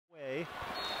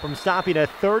from stopping a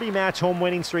 30-match home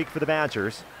winning streak for the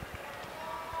Badgers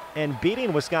and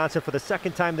beating Wisconsin for the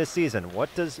second time this season.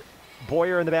 What does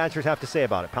Boyer and the Badgers have to say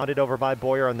about it? Pounded over by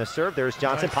Boyer on the serve. There's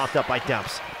Johnson, nice. Popped up by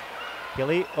Demps.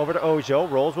 Hilly over to Ojo,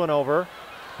 rolls one over.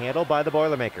 Handled by the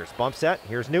Boilermakers. Bump set,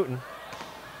 here's Newton.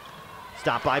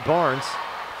 Stopped by Barnes.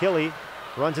 Hilly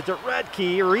runs it to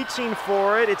Redkey, reaching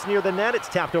for it. It's near the net. It's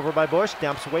tapped over by Bush.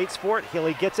 Demps waits for it.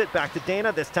 Hilly gets it back to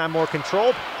Dana. This time more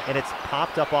controlled, and it's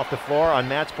popped up off the floor on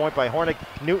match point by Hornick.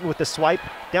 Newton with the swipe.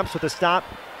 Demps with the stop.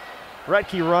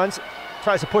 Redkey runs,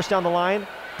 tries to push down the line.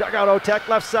 Dugout Otek,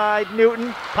 left side.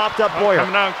 Newton popped up. Boyer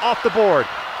off the board.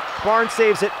 Barnes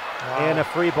saves it, and a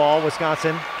free ball.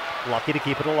 Wisconsin lucky to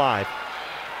keep it alive.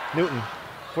 Newton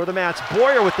for the match.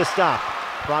 Boyer with the stop.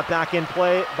 Brought back in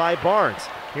play by Barnes.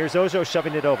 Here's Ojo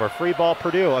shoving it over. Free ball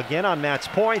Purdue again on match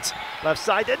points. Left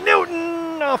side to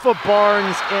Newton off of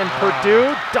Barnes, and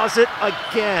Purdue does it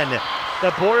again.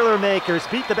 The Boilermakers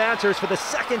beat the Badgers for the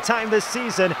second time this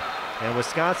season, and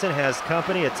Wisconsin has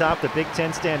company atop the Big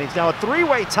Ten standings. Now a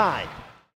three-way tie.